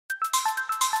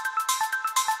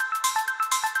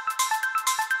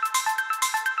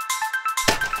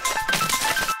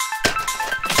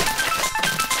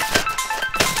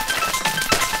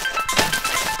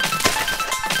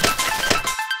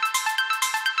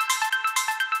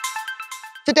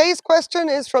Today's question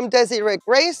is from Desiree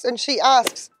Grace, and she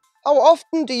asks, how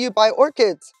often do you buy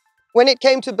orchids? When it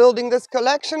came to building this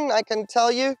collection, I can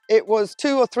tell you it was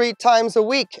 2 or 3 times a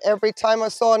week. Every time I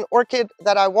saw an orchid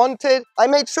that I wanted, I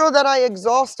made sure that I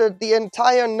exhausted the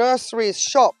entire nursery's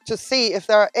shop to see if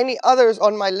there are any others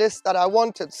on my list that I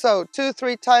wanted. So 2,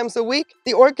 3 times a week,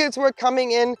 the orchids were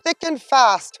coming in thick and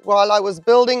fast while I was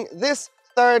building this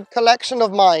third collection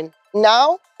of mine.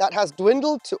 Now, that has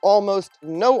dwindled to almost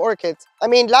no orchids. I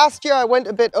mean, last year I went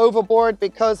a bit overboard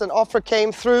because an offer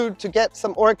came through to get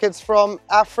some orchids from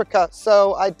Africa,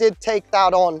 so I did take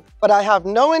that on. But I have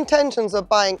no intentions of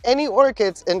buying any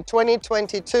orchids in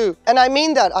 2022. And I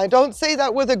mean that. I don't say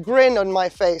that with a grin on my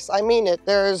face. I mean it.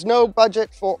 There is no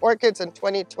budget for orchids in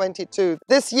 2022.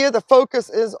 This year, the focus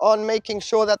is on making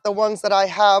sure that the ones that I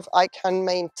have, I can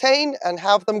maintain and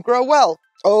have them grow well.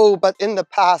 Oh, but in the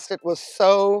past, it was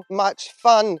so much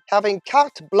fun having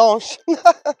carte blanche.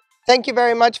 Thank you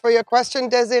very much for your question,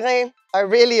 Desiree. I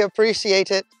really appreciate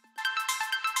it.